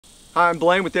Hi, I'm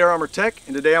Blaine with Air Armor Tech,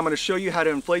 and today I'm going to show you how to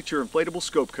inflate your inflatable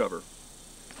scope cover.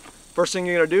 First thing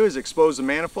you're going to do is expose the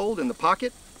manifold in the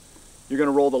pocket. You're going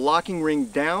to roll the locking ring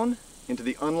down into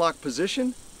the unlock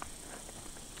position,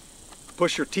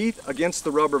 push your teeth against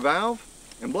the rubber valve,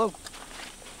 and blow.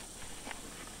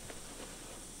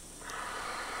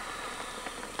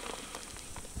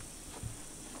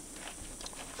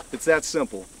 It's that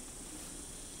simple.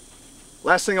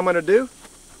 Last thing I'm going to do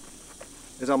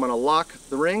is I'm going to lock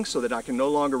the ring so that I can no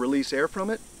longer release air from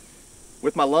it.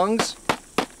 With my lungs,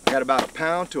 I got about 1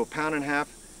 pound to 1.5 pound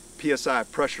PSI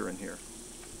of pressure in here.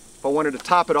 If I wanted to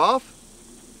top it off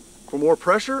for more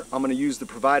pressure, I'm going to use the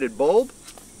provided bulb.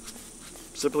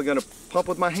 Simply going to pump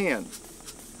with my hand.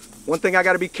 One thing I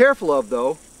got to be careful of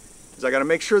though is I got to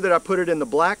make sure that I put it in the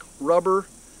black rubber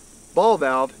ball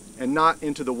valve and not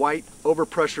into the white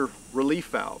overpressure relief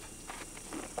valve.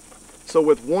 So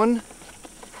with one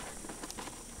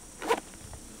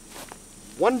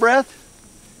breath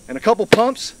and a couple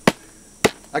pumps,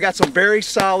 I got some very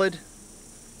solid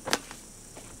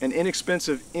and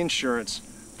inexpensive insurance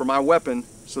for my weapon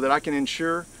so that I can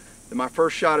ensure that my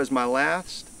first shot is my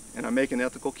last and I make an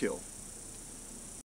ethical kill.